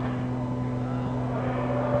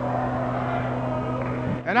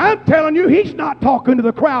 And I'm telling you, he's not talking to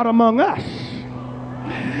the crowd among us.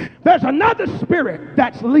 There's another spirit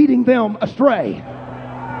that's leading them astray.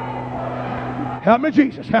 Help me,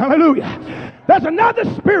 Jesus. Hallelujah. There's another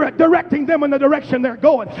spirit directing them in the direction they're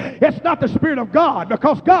going. It's not the Spirit of God,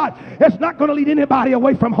 because God is not going to lead anybody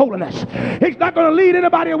away from holiness. He's not going to lead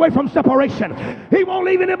anybody away from separation. He won't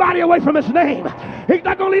lead anybody away from his name. He's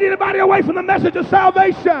not going to lead anybody away from the message of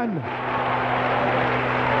salvation.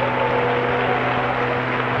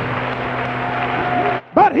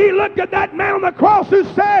 But he looked at that man on the cross who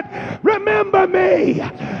said, remember me.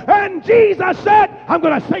 And Jesus said, I'm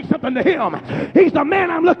going to say something to him. He's the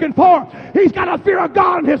man I'm looking for. He's got a fear of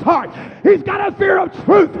God in his heart. He's got a fear of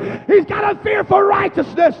truth. He's got a fear for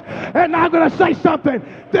righteousness. And I'm going to say something.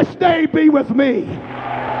 This day be with me.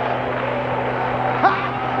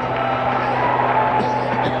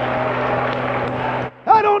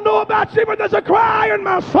 I don't know about you, but there's a cry in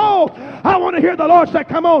my soul. I want to hear the Lord say,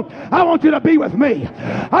 come on, I want you to be with me.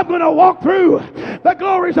 I'm going to walk through the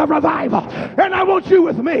glories of revival, and I want you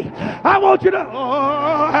with me. I want you to,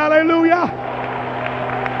 oh, hallelujah.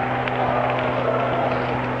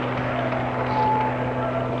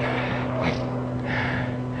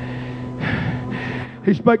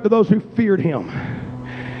 He spake to those who feared him.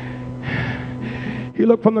 He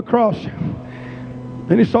looked from the cross,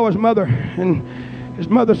 then he saw his mother, and his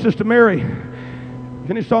mother, Sister Mary.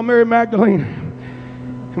 Then he saw Mary Magdalene.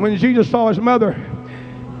 And when Jesus saw his mother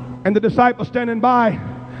and the disciple standing by,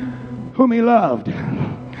 whom he loved,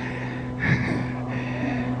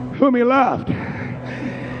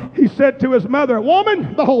 he said to his mother,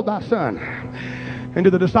 woman, behold thy son. And to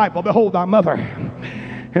the disciple, behold thy mother.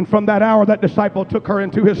 And from that hour, that disciple took her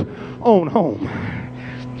into his own home.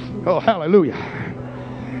 Oh, hallelujah.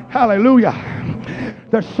 Hallelujah.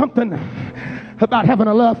 There's something about having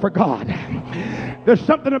a love for God. There's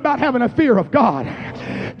something about having a fear of God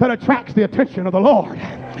that attracts the attention of the Lord.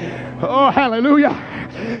 Oh, hallelujah.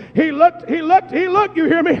 He looked, you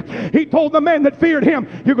hear me? He told the man that feared him,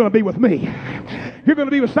 you're going to be with me. You're going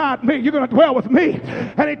to be beside me. You're going to dwell with me.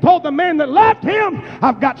 And he told the man that loved him,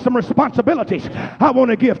 I've got some responsibilities I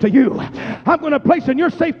want to give to you. I'm going to place in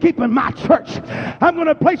your safekeeping my church. I'm going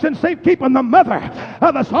to place in safekeeping the mother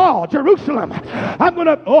of us all, Jerusalem. I'm going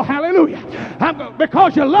to, oh, hallelujah.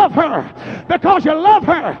 Because you love her, because you love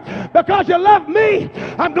her, because you love me,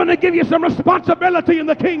 I'm going to give you some responsibility in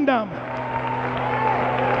the kingdom.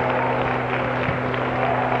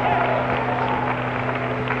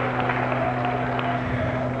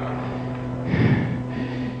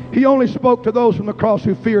 He only spoke to those from the cross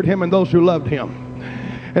who feared him and those who loved him.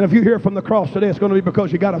 And if you hear from the cross today, it's going to be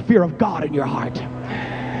because you got a fear of God in your heart.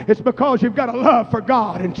 It's because you've got a love for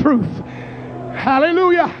God and truth.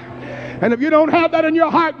 Hallelujah. And if you don't have that in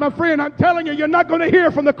your heart, my friend, I'm telling you, you're not going to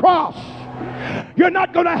hear from the cross. You're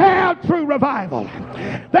not going to have true revival.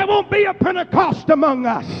 There won't be a Pentecost among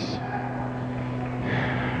us.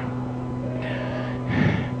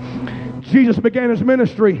 Jesus began his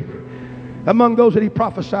ministry among those that he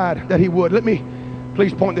prophesied that he would. Let me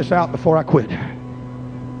please point this out before I quit.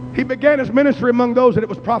 He began his ministry among those that it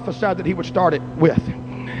was prophesied that he would start it with.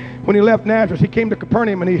 When he left Nazareth, he came to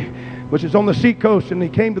Capernaum, which is on the seacoast, and he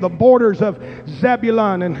came to the borders of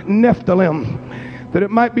Zebulun and Nephthalim, that it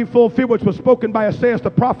might be fulfilled which was spoken by Isaiah the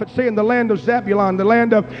prophet, saying, the land of Zebulun, the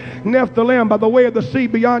land of Nephthalim, by the way of the sea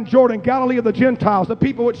beyond Jordan, Galilee of the Gentiles, the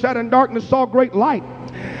people which sat in darkness saw great light.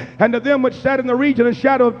 And to them which sat in the region and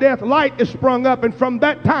shadow of death, light is sprung up. And from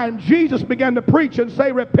that time, Jesus began to preach and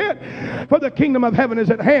say, repent, for the kingdom of heaven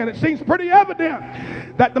is at hand. It seems pretty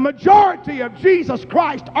evident that the majority of Jesus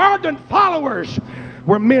Christ, ardent followers,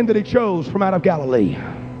 were men that he chose from out of Galilee.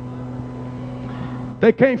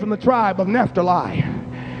 They came from the tribe of Naphtali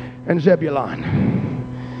and Zebulun.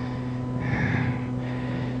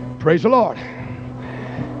 Praise the Lord.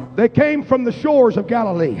 They came from the shores of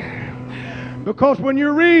Galilee. Because when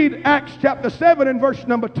you read Acts chapter 7 and verse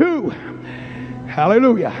number 2,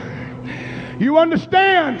 hallelujah, you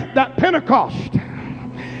understand that Pentecost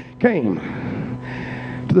came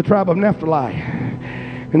to the tribe of Naphtali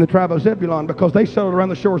and the tribe of Zebulun because they settled around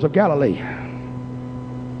the shores of Galilee.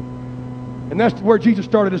 And that's where Jesus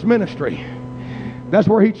started his ministry. That's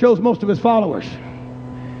where he chose most of his followers.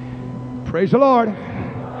 Praise the Lord.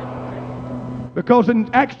 Because in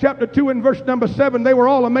Acts chapter 2 and verse number 7, they were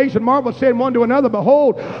all amazed and marveled, saying one to another,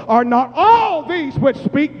 Behold, are not all these which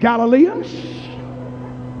speak Galileans?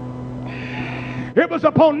 It was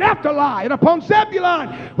upon Naphtali and upon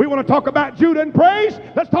Zebulun. We want to talk about Judah and praise.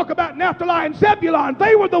 Let's talk about Naphtali and Zebulun.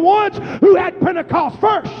 They were the ones who had Pentecost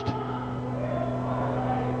first.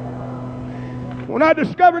 When I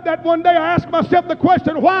discovered that one day, I asked myself the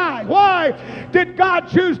question, why? Why did God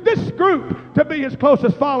choose this group to be his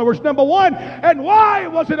closest followers, number one? And why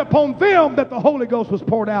was it upon them that the Holy Ghost was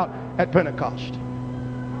poured out at Pentecost?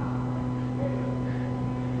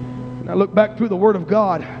 And I looked back through the Word of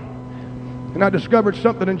God, and I discovered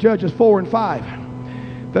something in Judges 4 and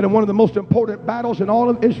 5, that in one of the most important battles in all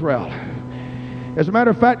of Israel, as a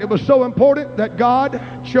matter of fact, it was so important that God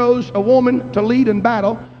chose a woman to lead in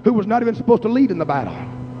battle who was not even supposed to lead in the battle.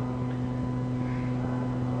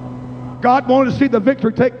 God wanted to see the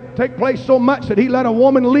victory take place so much that he let a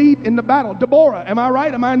woman lead in the battle. Deborah, am I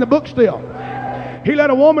right? Am I in the book still? He let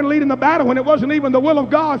a woman lead in the battle when it wasn't even the will of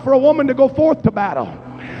God for a woman to go forth to battle.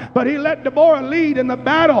 But he let Deborah lead in the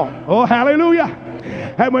battle. Oh, hallelujah.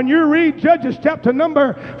 And when you read Judges chapter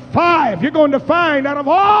number 5, you're going to find out of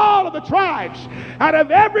all of the tribes, out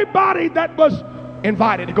of everybody that was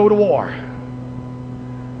invited to go to war,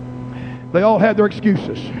 they all had their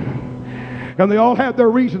excuses. And they all had their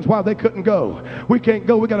reasons why they couldn't go. We can't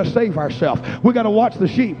go. We got to save ourselves. We got to watch the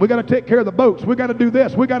sheep. We got to take care of the boats. We got to do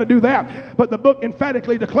this. We got to do that. But the book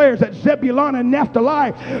emphatically declares that Zebulun and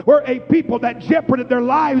Naphtali were a people that jeoparded their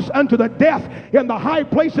lives unto the death in the high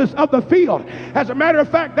places of the field. As a matter of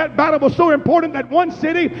fact, that battle was so important that one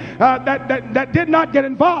city that did not get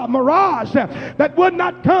involved, Mirage, that would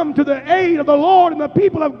not come to the aid of the Lord and the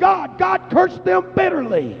people of God, God cursed them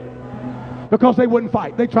bitterly because they wouldn't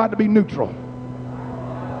fight. They tried to be neutral.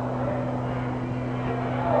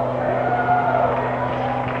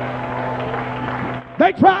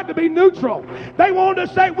 They tried to be neutral. They wanted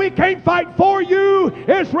to say, we can't fight for you,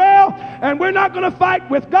 Israel, and we're not going to fight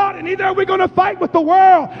with God, and neither are we going to fight with the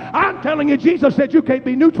world. I'm telling you, Jesus said you can't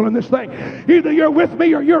be neutral in this thing. Either you're with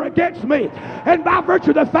me or you're against me. And by virtue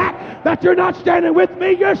of the fact that you're not standing with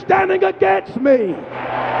me, you're standing against me.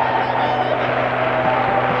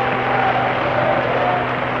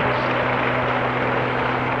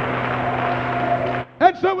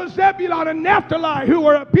 And so was Zebulun and Naphtali, who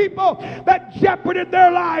were a people that jeoparded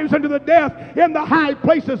their lives unto the death in the high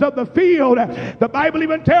places of the field. The Bible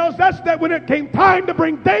even tells us that when it came time to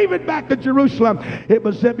bring David back to Jerusalem, it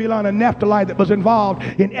was Zebulun and Naphtali that was involved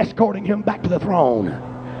in escorting him back to the throne.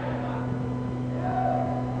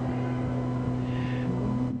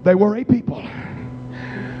 They were a people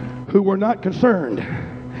who were not concerned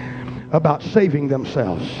about saving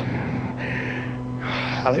themselves.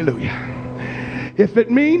 Hallelujah. If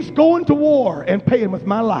it means going to war and paying with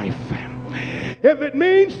my life, if it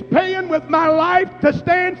means paying with my life to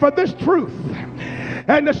stand for this truth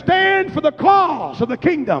and to stand for the cause of the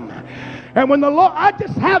kingdom, and when the Lord, I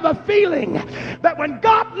just have a feeling that when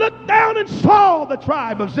God looked down and saw the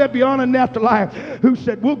tribe of Zebulun and Naphtali, who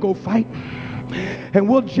said, we'll go fight, and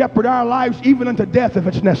we'll jeopardize our lives even unto death if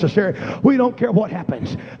it's necessary. We don't care what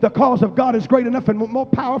happens. The cause of God is great enough and more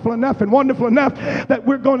powerful enough and wonderful enough that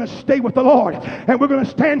we're going to stay with the Lord, and we're going to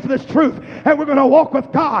stand for this truth, and we're going to walk with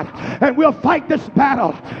God, and we'll fight this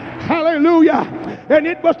battle. Hallelujah. And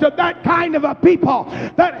it was to that kind of a people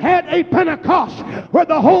that had a Pentecost where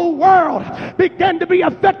the whole world began to be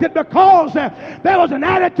affected, because there was an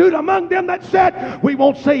attitude among them that said, we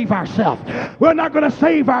won't save ourselves. We're not going to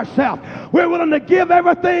save ourselves. We're willing to give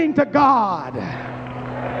everything to God.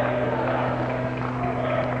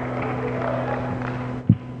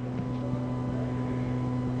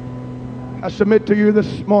 I submit to you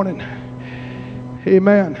this morning,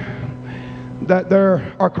 amen, that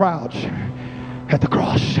there are crowds at the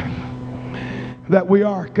cross that we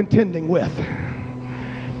are contending with.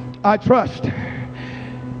 I trust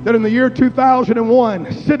that in the year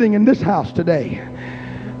 2001, sitting in this house today,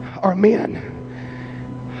 are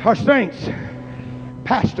men, are saints,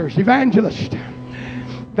 pastors, evangelists,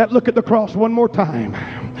 that look at the cross one more time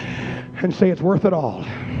and say it's worth it all.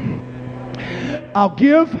 I'll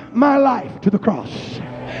give my life to the cross.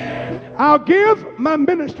 I'll give my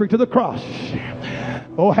ministry to the cross.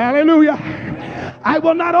 Oh, hallelujah. I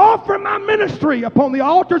will not offer my ministry upon the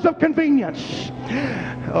altars of convenience.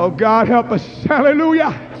 Oh, God, help us.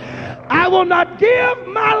 Hallelujah. I will not give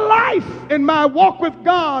my life in my walk with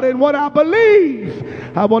God and what I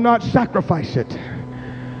believe. I will not sacrifice it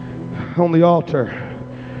on the altar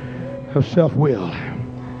of self-will,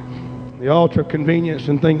 the altar of convenience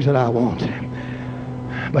and things that I want.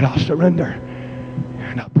 But I'll surrender,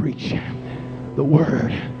 and I'll preach, the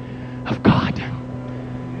Word of God.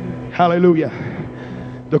 Hallelujah.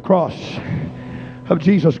 The cross of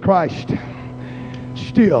Jesus Christ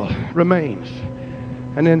still remains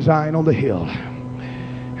an ensign on the hill.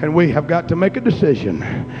 And we have got to make a decision,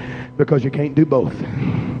 because you can't do both.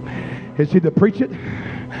 It's either preach it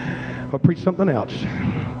or preach something else.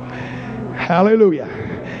 Hallelujah.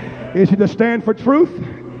 It's either stand for truth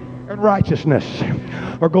and righteousness,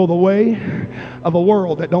 or go the way of a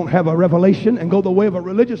world that don't have a revelation, and go the way of a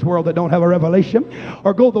religious world that don't have a revelation,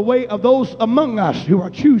 or go the way of those among us who are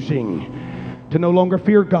choosing to no longer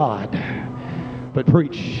fear God, but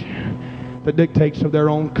preach the dictates of their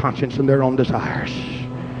own conscience and their own desires.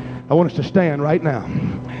 I want us to stand right now.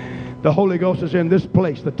 The Holy Ghost is in this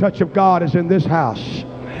place. The touch of God is in this house.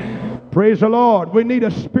 Praise the Lord. We need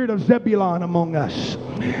a spirit of Zebulun among us.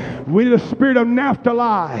 We need a spirit of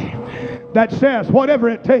Naphtali that says, whatever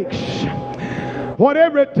it takes,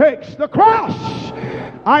 whatever it takes, the cross,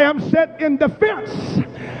 I am set in defense.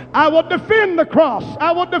 I will defend the cross.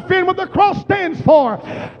 I will defend what the cross stands for.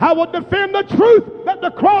 I will defend the truth that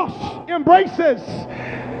the cross embraces.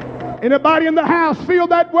 Anybody in the house feel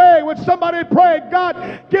that way? Would somebody pray,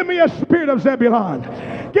 God, give me a spirit of Zebulun.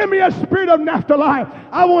 Give me a spirit of Naphtali.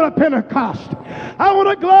 I want a Pentecost. I want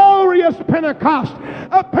a glorious Pentecost.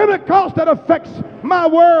 A Pentecost that affects my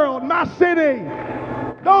world, my city,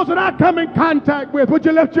 those that I come in contact with. Would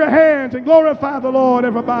you lift your hands and glorify the Lord,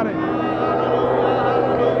 everybody?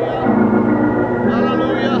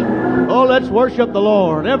 Hallelujah. Oh, let's worship the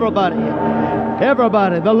Lord. Everybody.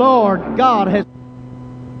 Everybody. The Lord God has